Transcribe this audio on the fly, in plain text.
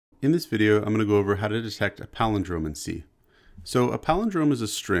In this video, I'm going to go over how to detect a palindrome in C. So a palindrome is a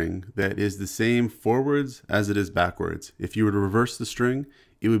string that is the same forwards as it is backwards. If you were to reverse the string,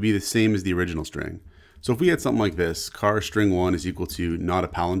 it would be the same as the original string. So if we had something like this, car string 1 is equal to not a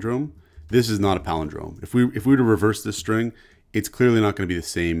palindrome, this is not a palindrome. If we were to reverse this string, it's clearly not going to be the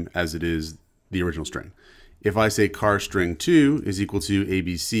same as it is the original string. If I say car string 2 is equal to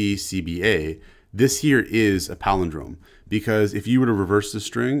ABC CBA, this here is a palindrome, because if you were to reverse the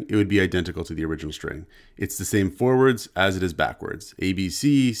string, it would be identical to the original string. It's the same forwards as it is backwards.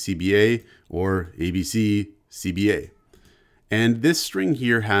 ABC, CBA, or ABC, CBA. And this string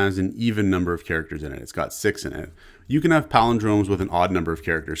here has an even number of characters in it. It's got 6 in it. You can have palindromes with an odd number of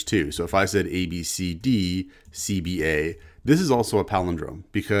characters too. So if I said ABCD, CBA, this is also a palindrome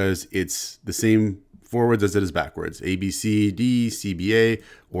because it's the same forwards as it is backwards. ABCD, CBA,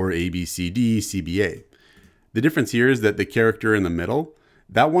 or ABCD, CBA. The difference here is that the character in the middle,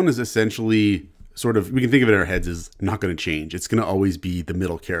 that one is essentially sort of, we can think of it in our heads as not going to change. It's going to always be the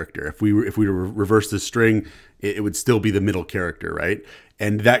middle character. If we were to reverse the string, it would still be the middle character, right?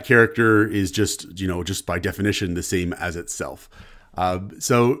 And that character is just, just by definition, the same as itself.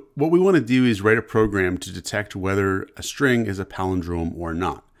 So what we want to do is write a program to detect whether a string is a palindrome or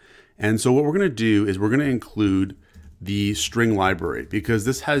not. And so what we're going to do is we're going to include the string library, because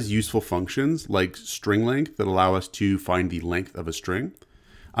this has useful functions like string length that allow us to find the length of a string.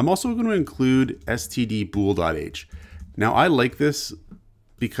 I'm also going to include stdbool.h. Now I like this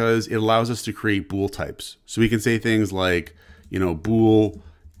because it allows us to create bool types. So we can say things like, bool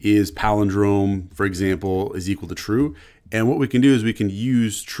is palindrome, for example, is equal to true. And what we can do is we can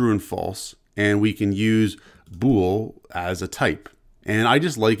use true and false, and we can use bool as a type. And I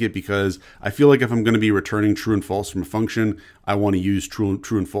just like it because I feel like if I'm going to be returning true and false from a function, I want to use true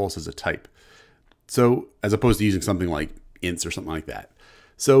and false as a type. So as opposed to using something like ints or something like that.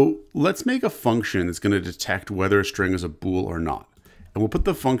 So let's make a function that's going to detect whether a string is a bool or not. And we'll put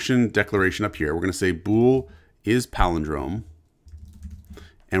the function declaration up here. We're going to say bool is palindrome.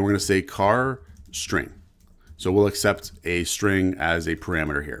 And we're going to say car string. So we'll accept a string as a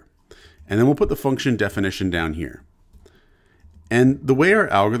parameter here. And then we'll put the function definition down here. And the way our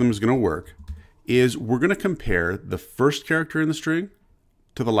algorithm is going to work is we're going to compare the first character in the string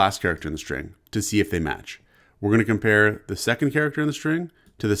to the last character in the string to see if they match. We're going to compare the second character in the string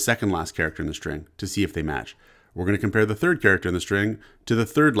to the second last character in the string to see if they match. We're going to compare the third character in the string to the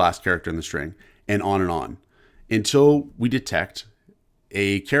third last character in the string, and on until we detect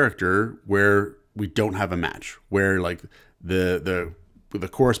a character where we don't have a match, where like the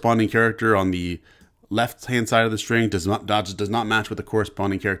corresponding character on the left-hand side of the string does not match with the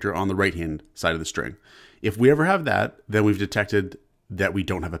corresponding character on the right-hand side of the string. If we ever have that, then we've detected that we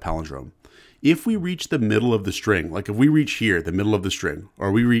don't have a palindrome. If we reach the middle of the string, like if we reach here, the middle of the string, or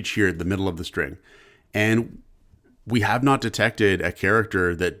we reach here, the middle of the string, and we have not detected a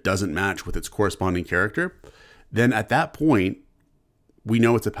character that doesn't match with its corresponding character, then at that point, we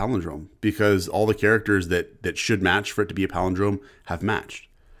know it's a palindrome because all the characters that should match for it to be a palindrome have matched.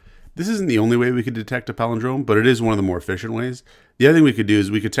 This isn't the only way we could detect a palindrome, but it is one of the more efficient ways. The other thing we could do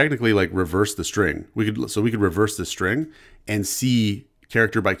is we could technically like reverse the string. We could reverse the string and see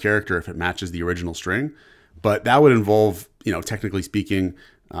character by character if it matches the original string, but that would involve, technically speaking,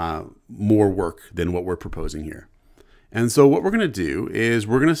 more work than what we're proposing here. And so what we're going to do is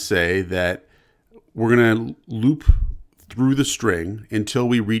we're going to say that we're going to loop through the string until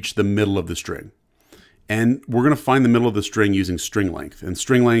we reach the middle of the string. And we're going to find the middle of the string using string length. And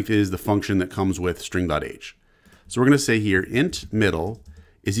string length is the function that comes with string.h. So we're going to say here int middle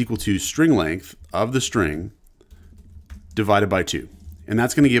is equal to string length of the string divided by 2. And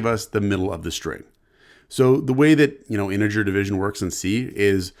that's going to give us the middle of the string. So the way that, integer division works in C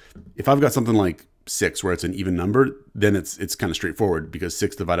is if I've got something like 6 where it's an even number, then it's kind of straightforward because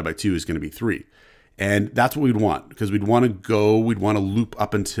 6 divided by 2 is going to be 3. And that's what we'd want, because we'd want to loop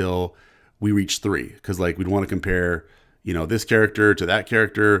up until we reach 3, because like we'd want to compare, this character to that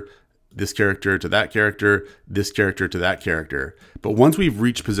character, this character to that character, this character to that character. But once we've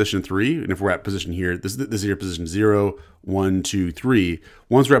reached position 3, and if we're at position here, this is your position 0, 1, 2, 3.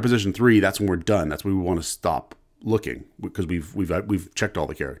 Once we're at position 3, that's when we're done. That's when we want to stop looking because we've checked all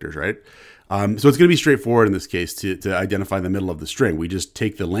the characters, right? So it's going to be straightforward in this case to identify the middle of the string. We just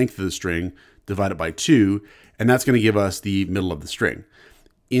take the length of the string, divide it by 2, and that's going to give us the middle of the string.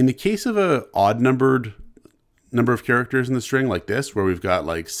 In the case of an odd numbered number of characters in the string like this, where we've got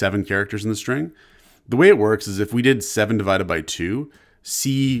like 7 characters in the string, the way it works is if we did 7 divided by 2,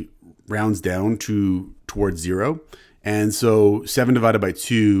 C rounds down towards 0. And so 7 divided by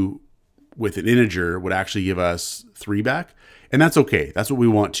 2 with an integer would actually give us 3 back. And that's okay. That's what we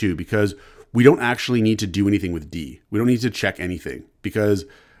want too, because we don't actually need to do anything with D. We don't need to check anything, because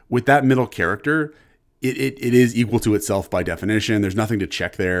with that middle character, it is equal to itself by definition. There's nothing to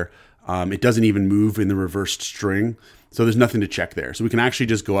check there. It doesn't even move in the reversed string. So there's nothing to check there. So we can actually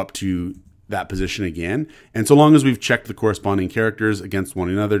just go up to that position again. And so long as we've checked the corresponding characters against one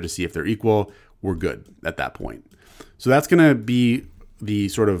another to see if they're equal, we're good at that point. So that's going to be the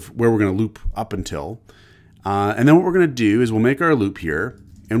sort of where we're going to loop up until. And then what we're going to do is we'll make our loop here,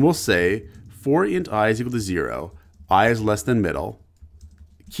 and we'll say for int I is equal to 0, I is less than middle,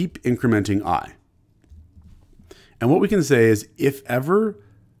 keep incrementing I. And what we can say is if ever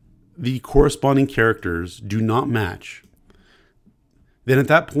the corresponding characters do not match, then at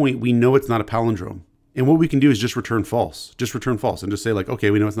that point we know it's not a palindrome. And what we can do is just return false. Just return false and just say like,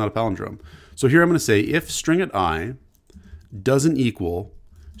 okay, we know it's not a palindrome. So here I'm going to say if string at I doesn't equal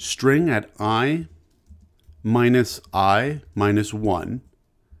string at I minus 1,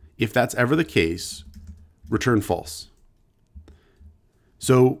 if that's ever the case, return false.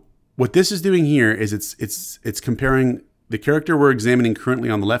 So what this is doing here is it's comparing the character we're examining currently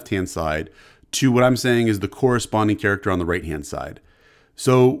on the left-hand side to what I'm saying is the corresponding character on the right-hand side.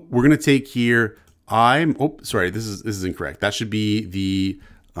 So we're going to take here this is incorrect. That should be the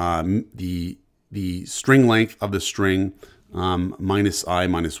string length of the string minus I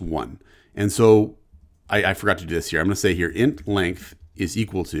minus 1. And so I forgot to do this here. I'm going to say here int length is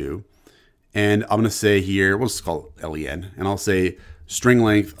equal to, and I'm going to say here, we'll just call it len, and I'll say string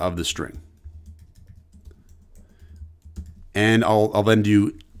length of the string. And I'll then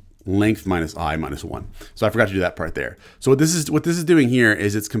do length minus I minus 1. So I forgot to do that part there. So what this is doing here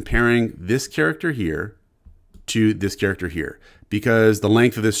is it's comparing this character here to this character here, because the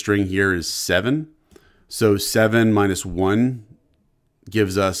length of this string here is 7. So 7 minus 1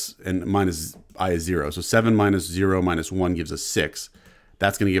 gives us, and minus I is 0. So 7 minus 0 minus 1 gives us 6.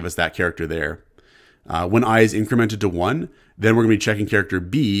 That's going to give us that character there. When I is incremented to 1, then we're going to be checking character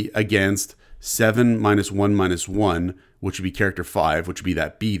B against 7 minus 1 minus 1, which would be character 5, which would be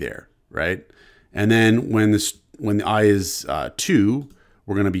that B there, right? And then when the I is 2,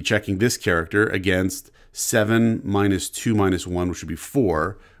 we're going to be checking this character against 7 minus 2 minus 1, which would be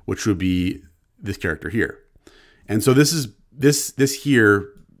 4, which would be this character here. And so this is this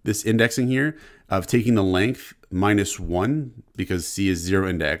indexing here of taking the length minus 1, because C is 0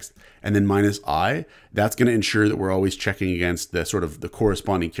 indexed, and then minus I, that's going to ensure that we're always checking against the sort of the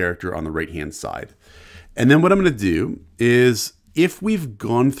corresponding character on the right-hand side. And then what I'm going to do is, if we've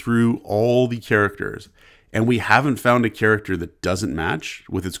gone through all the characters and we haven't found a character that doesn't match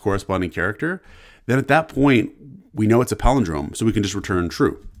with its corresponding character, then at that point, we know it's a palindrome, so we can just return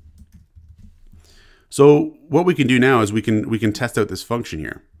true. So what we can do now is we can test out this function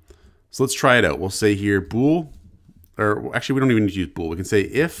here. So let's try it out. We'll say here bool, or actually we don't even need to use bool. We can say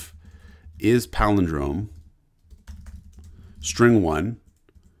if is palindrome string 1.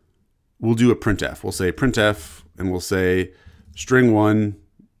 We'll do a printf. We'll say printf, and we'll say string 1.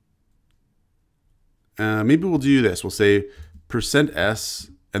 Maybe we'll do this. We'll say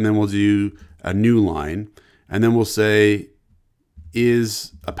 %s, and then we'll do a new line, and then we'll say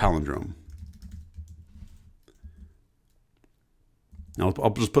is a palindrome. Now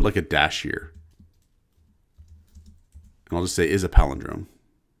I'll just put like a dash here, and I'll just say is a palindrome.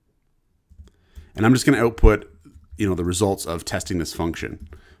 And I'm just going to output, the results of testing this function.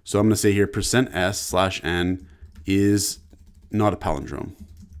 So I'm going to say here %s/n is not a palindrome.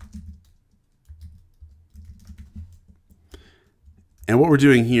 And what we're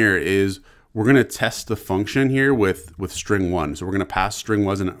doing here is we're going to test the function here with string 1. So we're going to pass string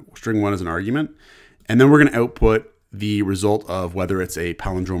 1 as an argument, and then we're going to output the result of whether it's a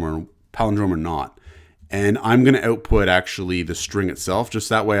palindrome or not. And I'm going to output actually the string itself, just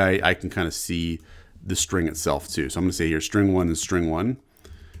that way I can kind of see the string itself too. So I'm going to say here string 1 is string 1.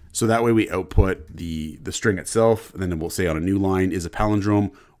 So that way we output the string itself, and then we'll say on a new line is a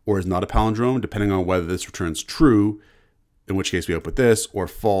palindrome or is not a palindrome, depending on whether this returns true, in which case we output this, or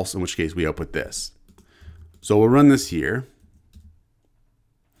false, in which case we output this. So we'll run this here.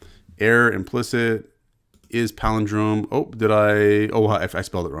 Error implicit is palindrome. I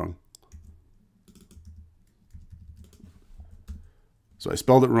spelled it wrong. So I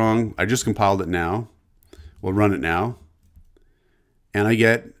spelled it wrong. I just compiled it now. We'll run it now. And I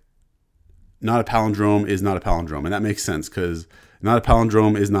get not a palindrome is not a palindrome. And that makes sense because not a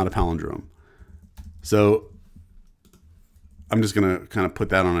palindrome is not a palindrome. So I'm just going to kind of put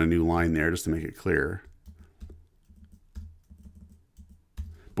that on a new line there just to make it clear.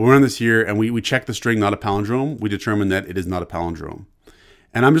 But we run this here and we check the string not a palindrome. We determine that it is not a palindrome.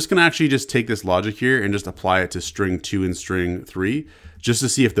 And I'm just going to actually just take this logic here and just apply it to string 2 and string 3, just to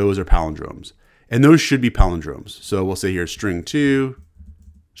see if those are palindromes. And those should be palindromes. So we'll say here string 2,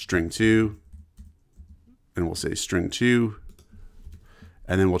 and we'll say string 2,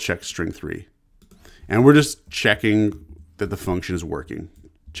 and then we'll check string 3. And we're just checking that the function is working,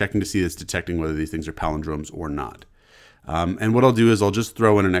 checking to see it's detecting whether these things are palindromes or not. And what I'll do is I'll just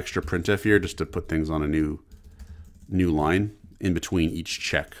throw in an extra printf here just to put things on a new line in between each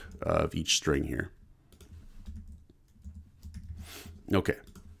check of each string here. Okay,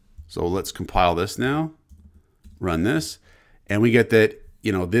 so let's compile this now, run this, and we get that,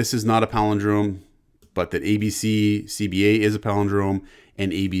 you know, this is not a palindrome, but that ABC CBA is a palindrome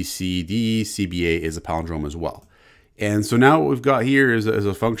and ABCD CBA is a palindrome as well. And so now what we've got here is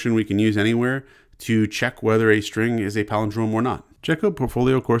a function we can use anywhere to check whether a string is a palindrome or not. Check out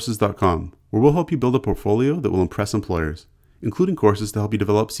portfoliocourses.com, where we'll help you build a portfolio that will impress employers, including courses to help you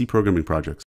develop C programming projects.